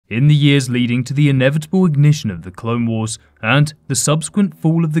In the years leading to the inevitable ignition of the Clone Wars and the subsequent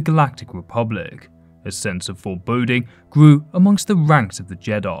fall of the Galactic Republic, a sense of foreboding grew amongst the ranks of the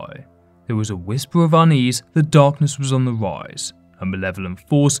Jedi. There was a whisper of unease that darkness was on the rise, a malevolent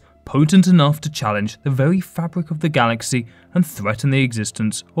force potent enough to challenge the very fabric of the galaxy and threaten the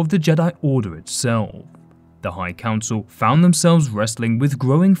existence of the Jedi Order itself. The High Council found themselves wrestling with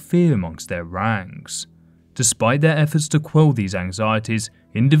growing fear amongst their ranks. Despite their efforts to quell these anxieties,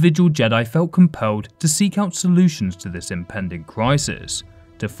 individual Jedi felt compelled to seek out solutions to this impending crisis,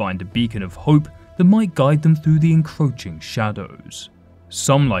 to find a beacon of hope that might guide them through the encroaching shadows.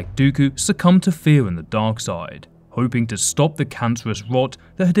 Some, like Dooku, succumbed to fear and the dark side, hoping to stop the cancerous rot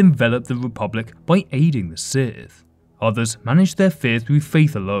that had enveloped the Republic by aiding the Sith. Others managed their fear through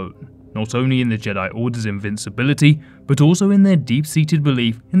faith alone, not only in the Jedi Order's invincibility, but also in their deep-seated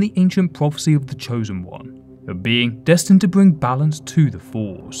belief in the ancient prophecy of the Chosen One, a being destined to bring balance to the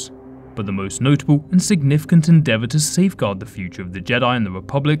Force. But the most notable and significant endeavour to safeguard the future of the Jedi and the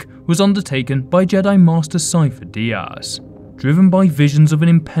Republic was undertaken by Jedi Master Sifo Dyas. Driven by visions of an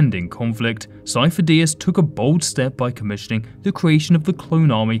impending conflict, Sifo Dyas took a bold step by commissioning the creation of the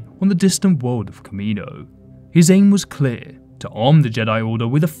clone army on the distant world of Kamino. His aim was clear: to arm the Jedi Order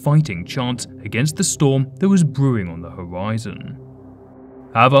with a fighting chance against the storm that was brewing on the horizon.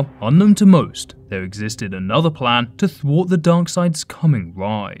 However, unknown to most, there existed another plan to thwart the dark side's coming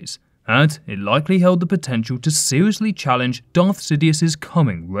rise, and it likely held the potential to seriously challenge Darth Sidious's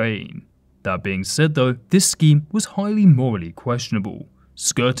coming reign. That being said though, this scheme was highly morally questionable,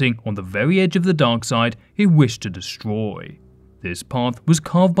 skirting on the very edge of the dark side it wished to destroy. This path was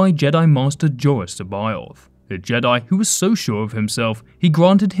carved by Jedi Master Joruus C'baoth, a Jedi who was so sure of himself he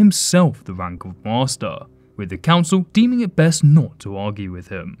granted himself the rank of Master, with the Council deeming it best not to argue with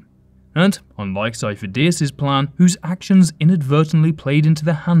him. And unlike Sifo Dyas' plan, whose actions inadvertently played into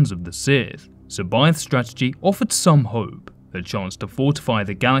the hands of the Sith, C'baoth's strategy offered some hope, a chance to fortify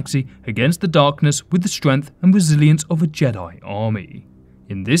the galaxy against the darkness with the strength and resilience of a Jedi army.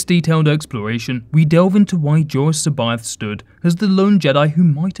 In this detailed exploration, we delve into why Joruus C'baoth stood as the lone Jedi who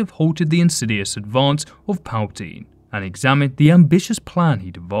might have halted the insidious advance of Palpatine, and examine the ambitious plan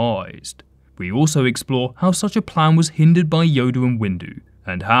he devised. We also explore how such a plan was hindered by Yoda and Windu,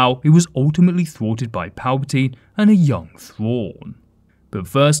 and how it was ultimately thwarted by Palpatine and a young Thrawn. But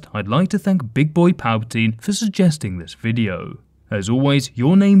first, I'd like to thank Big Boy Palpatine for suggesting this video. As always,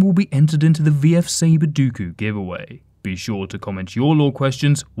 your name will be entered into the VF Saber Dooku giveaway. Be sure to comment your lore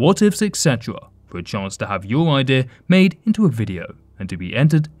questions, what ifs, etc. for a chance to have your idea made into a video and to be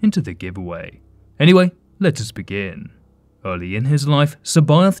entered into the giveaway. Anyway, let us begin. Early in his life,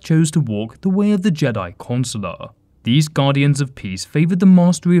 C'baoth chose to walk the way of the Jedi Consular. These guardians of peace favoured the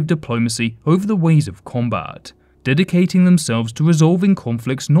mastery of diplomacy over the ways of combat, dedicating themselves to resolving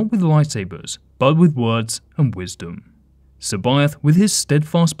conflicts not with lightsabers, but with words and wisdom. C'baoth, with his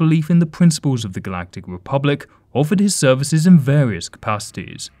steadfast belief in the principles of the Galactic Republic, offered his services in various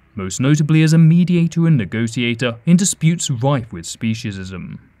capacities, most notably as a mediator and negotiator in disputes rife with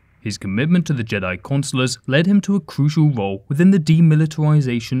speciesism. His commitment to the Jedi Consulars led him to a crucial role within the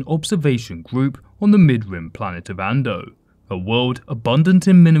Demilitarization Observation Group on the mid-rim planet of Ando, a world abundant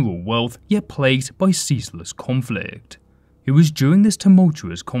in mineral wealth yet plagued by ceaseless conflict. It was during this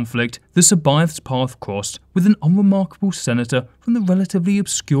tumultuous conflict that C'baoth's path crossed with an unremarkable senator from the relatively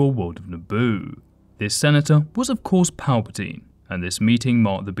obscure world of Naboo. This senator was of course Palpatine, and this meeting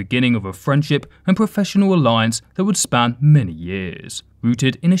marked the beginning of a friendship and professional alliance that would span many years,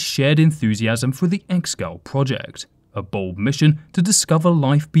 rooted in a shared enthusiasm for the Excal project, a bold mission to discover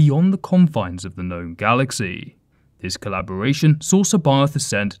life beyond the confines of the known galaxy. This collaboration saw C'baoth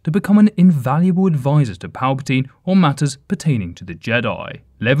ascend to become an invaluable advisor to Palpatine on matters pertaining to the Jedi,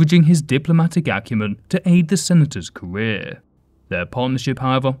 leveraging his diplomatic acumen to aid the senator's career. Their partnership,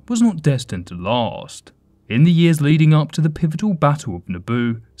 however, was not destined to last. In the years leading up to the pivotal Battle of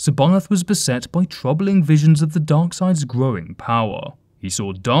Naboo, C'baoth was beset by troubling visions of the Darkside's growing power. He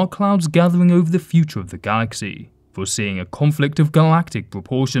saw dark clouds gathering over the future of the galaxy, foreseeing a conflict of galactic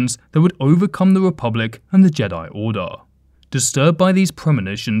proportions that would overcome the Republic and the Jedi Order. Disturbed by these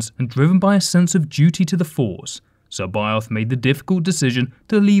premonitions and driven by a sense of duty to the Force, C'baoth made the difficult decision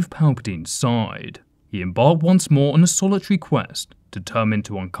to leave Palpatine's side. He embarked once more on a solitary quest, determined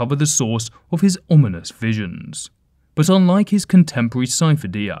to uncover the source of his ominous visions. But unlike his contemporary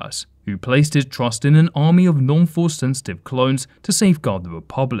Sifo Dyas, who placed his trust in an army of non-Force sensitive clones to safeguard the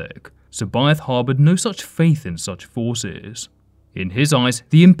Republic, C'baoth harboured no such faith in such forces. In his eyes,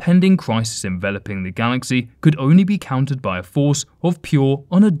 the impending crisis enveloping the galaxy could only be countered by a force of pure,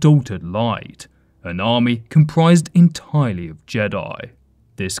 unadulterated light, an army comprised entirely of Jedi.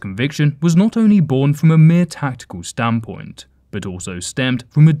 This conviction was not only born from a mere tactical standpoint, but also stemmed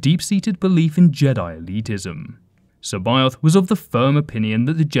from a deep-seated belief in Jedi elitism. Sabaoth was of the firm opinion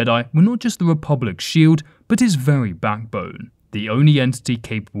that the Jedi were not just the Republic's shield, but its very backbone, the only entity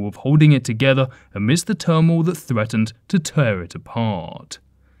capable of holding it together amidst the turmoil that threatened to tear it apart.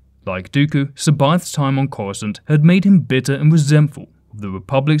 Like Dooku, Sabaoth's time on Coruscant had made him bitter and resentful of the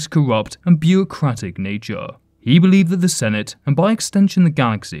Republic's corrupt and bureaucratic nature. He believed that the Senate, and by extension the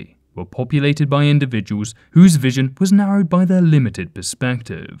galaxy, were populated by individuals whose vision was narrowed by their limited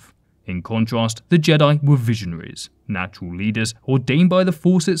perspective. In contrast, the Jedi were visionaries, natural leaders ordained by the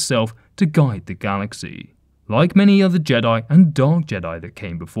Force itself to guide the galaxy. Like many other Jedi and Dark Jedi that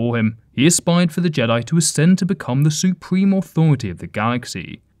came before him, he aspired for the Jedi to ascend to become the supreme authority of the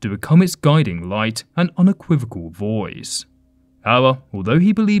galaxy, to become its guiding light and unequivocal voice. However, although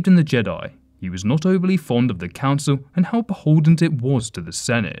he believed in the Jedi, he was not overly fond of the Council and how beholden it was to the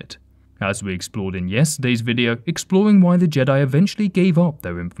Senate. As we explored in yesterday's video exploring why the Jedi eventually gave up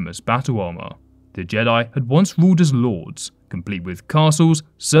their infamous battle armor, the Jedi had once ruled as lords, complete with castles,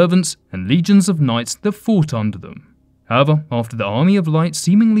 servants, and legions of knights that fought under them. However, after the Army of Light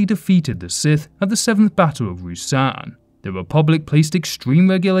seemingly defeated the Sith at the 7th Battle of Ruusan, the Republic placed extreme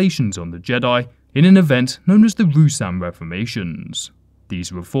regulations on the Jedi in an event known as the Ruusan Reformations.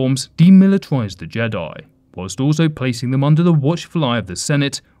 These reforms demilitarized the Jedi, whilst also placing them under the watchful eye of the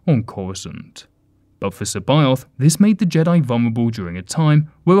Senate on Coruscant. But for Sabaoth, this made the Jedi vulnerable during a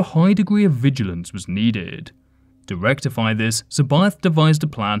time where a high degree of vigilance was needed. To rectify this, Sabaoth devised a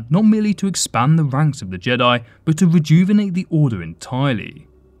plan not merely to expand the ranks of the Jedi, but to rejuvenate the Order entirely.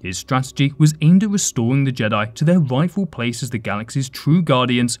 His strategy was aimed at restoring the Jedi to their rightful place as the galaxy's true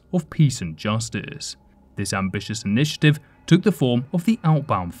guardians of peace and justice. This ambitious initiative took the form of the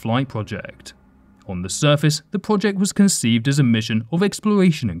Outbound Flight Project. On the surface, the project was conceived as a mission of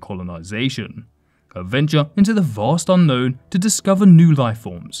exploration and colonization, a venture into the vast unknown to discover new life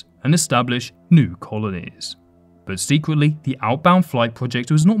forms and establish new colonies. But secretly, the Outbound Flight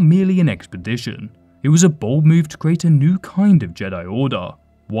Project was not merely an expedition. It was a bold move to create a new kind of Jedi Order,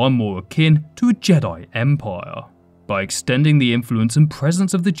 one more akin to a Jedi Empire. By extending the influence and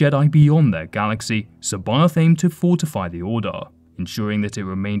presence of the Jedi beyond their galaxy, Sabaoth aimed to fortify the Order, ensuring that it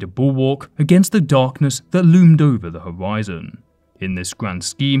remained a bulwark against the darkness that loomed over the horizon. In this grand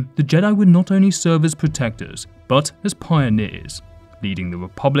scheme, the Jedi would not only serve as protectors, but as pioneers, leading the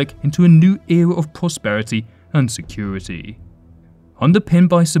Republic into a new era of prosperity and security. Underpinned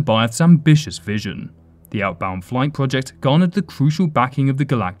by Sabaoth's ambitious vision, the Outbound Flight Project garnered the crucial backing of the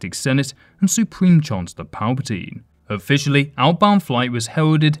Galactic Senate and Supreme Chancellor Palpatine. Officially, Outbound Flight was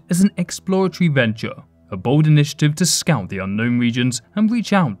heralded as an exploratory venture, a bold initiative to scout the unknown regions and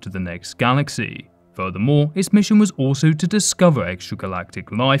reach out to the next galaxy. Furthermore, its mission was also to discover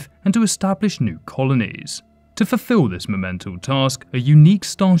extragalactic life and to establish new colonies. To fulfill this monumental task, a unique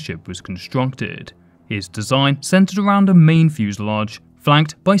starship was constructed. Its design centered around a main fuselage,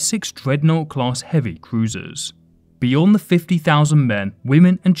 flanked by 6 Dreadnought-class heavy cruisers. Beyond the 50,000 men,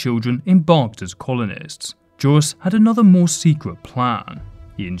 women and children embarked as colonists, Joruus had another more secret plan.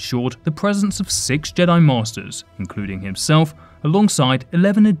 He ensured the presence of 6 Jedi Masters, including himself, alongside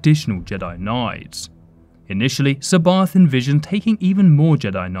 11 additional Jedi Knights. Initially, Sabaoth envisioned taking even more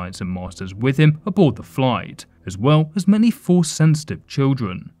Jedi Knights and Masters with him aboard the flight, as well as many Force-sensitive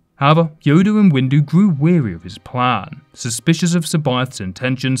children. However, Yoda and Windu grew weary of his plan, suspicious of Sabaoth's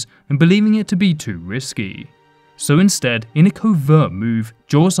intentions and believing it to be too risky. So instead, in a covert move,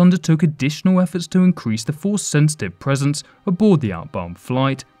 Joruus undertook additional efforts to increase the Force-sensitive presence aboard the outbound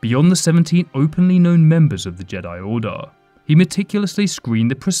flight beyond the 17 openly known members of the Jedi Order. He meticulously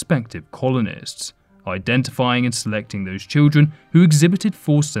screened the prospective colonists, identifying and selecting those children who exhibited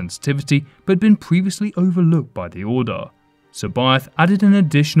Force sensitivity but had been previously overlooked by the Order. Sabaoth added an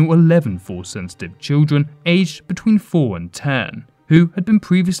additional 11 Force-sensitive children aged between 4 and 10, who had been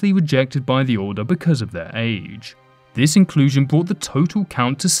previously rejected by the Order because of their age. This inclusion brought the total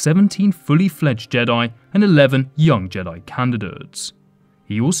count to 17 fully fledged Jedi and 11 young Jedi candidates.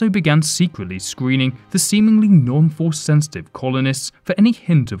 He also began secretly screening the seemingly non-Force sensitive colonists for any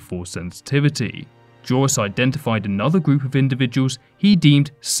hint of Force sensitivity. Joruus identified another group of individuals he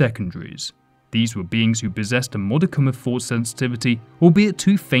deemed secondaries. These were beings who possessed a modicum of Force sensitivity, albeit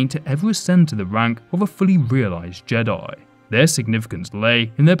too faint to ever ascend to the rank of a fully realized Jedi. Their significance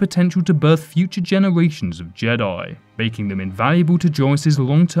lay in their potential to birth future generations of Jedi, making them invaluable to Joruus's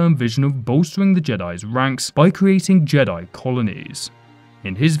long-term vision of bolstering the Jedi's ranks by creating Jedi colonies.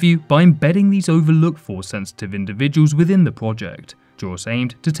 In his view, by embedding these overlooked Force-sensitive individuals within the project, Joruus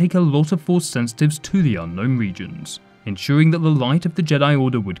aimed to take a lot of Force sensitives to the unknown regions, ensuring that the light of the Jedi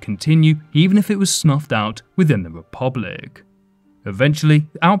Order would continue even if it was snuffed out within the Republic. Eventually,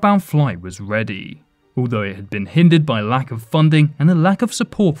 the outbound flight was ready. Although it had been hindered by lack of funding and a lack of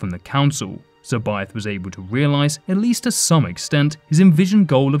support from the Council, Sabaeth was able to realize, at least to some extent, his envisioned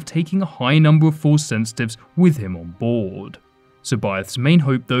goal of taking a high number of Force sensitives with him on board. Sabaeth's main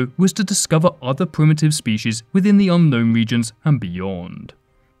hope, though, was to discover other primitive species within the unknown regions and beyond.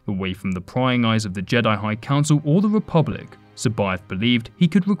 Away from the prying eyes of the Jedi High Council or the Republic, Sabaeth believed he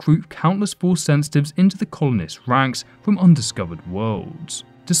could recruit countless Force sensitives into the colonist ranks from undiscovered worlds.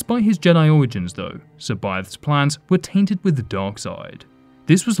 Despite his Jedi origins, though, Sabaeth's plans were tainted with the dark side.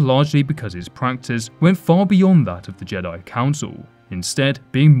 This was largely because his practices went far beyond that of the Jedi Council, instead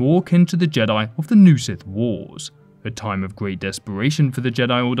being more akin to the Jedi of the New Sith Wars, a time of great desperation for the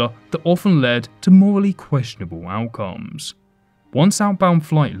Jedi Order that often led to morally questionable outcomes. Once outbound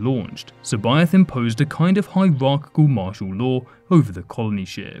flight launched, Sabaeth imposed a kind of hierarchical martial law over the colony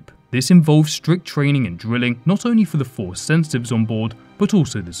ship. This involved strict training and drilling not only for the Force sensitives on board, but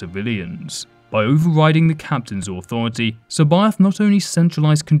also the civilians. By overriding the captain's authority, Sabaeth not only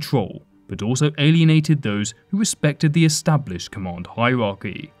centralized control, but also alienated those who respected the established command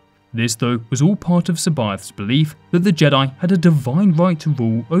hierarchy. This, though, was all part of Sabaeth's belief that the Jedi had a divine right to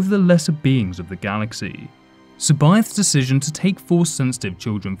rule over the lesser beings of the galaxy. Sabaeth's decision to take Force-sensitive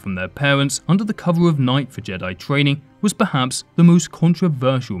children from their parents under the cover of night for Jedi training was perhaps the most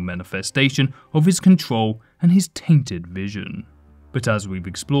controversial manifestation of his control and his tainted vision. But as we've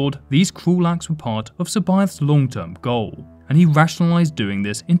explored, these cruel acts were part of Sabaeth's long-term goal, and he rationalized doing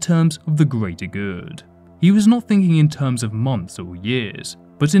this in terms of the greater good. He was not thinking in terms of months or years,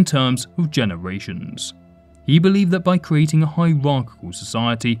 but in terms of generations. He believed that by creating a hierarchical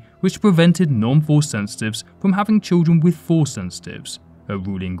society which prevented non-Force sensitives from having children with Force sensitives, a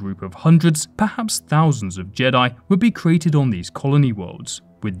ruling group of hundreds, perhaps thousands of Jedi would be created on these colony worlds,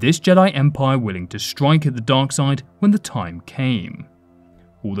 with this Jedi Empire willing to strike at the dark side when the time came.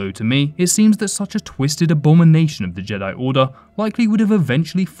 Although to me, it seems that such a twisted abomination of the Jedi Order likely would have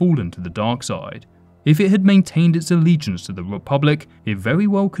eventually fallen to the dark side. If it had maintained its allegiance to the Republic, it very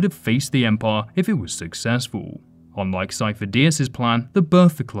well could have faced the Empire if it was successful. Unlike Cypher Dyas' plan that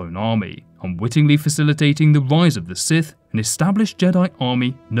birthed the clone army, unwittingly facilitating the rise of the Sith, an established Jedi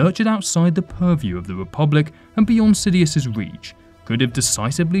army nurtured outside the purview of the Republic and beyond Sidious's reach, could have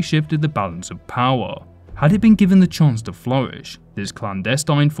decisively shifted the balance of power. Had it been given the chance to flourish, this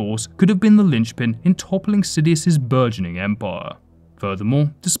clandestine force could have been the linchpin in toppling Sidious's burgeoning empire.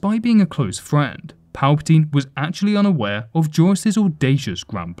 Furthermore, despite being a close friend, Palpatine was actually unaware of Joruus's audacious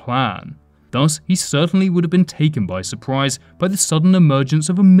grand plan. Thus, he certainly would have been taken by surprise by the sudden emergence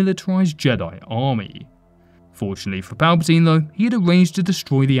of a militarized Jedi army. Fortunately for Palpatine though, he had arranged to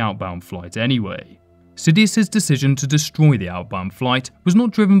destroy the outbound flight anyway. Sidious's decision to destroy the outbound flight was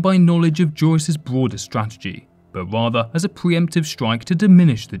not driven by knowledge of Joruus's broader strategy, but rather as a preemptive strike to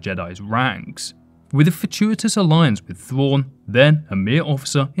diminish the Jedi's ranks. With a fortuitous alliance with Thrawn, then a mere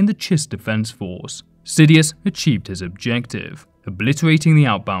officer in the Chiss Defense Force, Sidious achieved his objective, obliterating the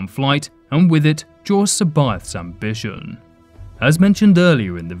outbound flight, and with it, Joruus Sabaeth's ambition. As mentioned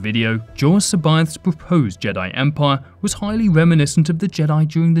earlier in the video, Joruus Sabaeth's proposed Jedi Empire was highly reminiscent of the Jedi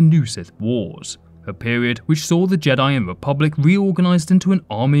during the New Sith Wars, a period which saw the Jedi and Republic reorganized into an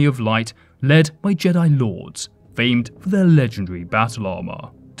army of light led by Jedi Lords, famed for their legendary battle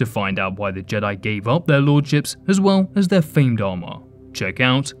armor. To find out why the Jedi gave up their lordships as well as their famed armor, check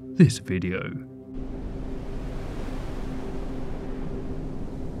out this video.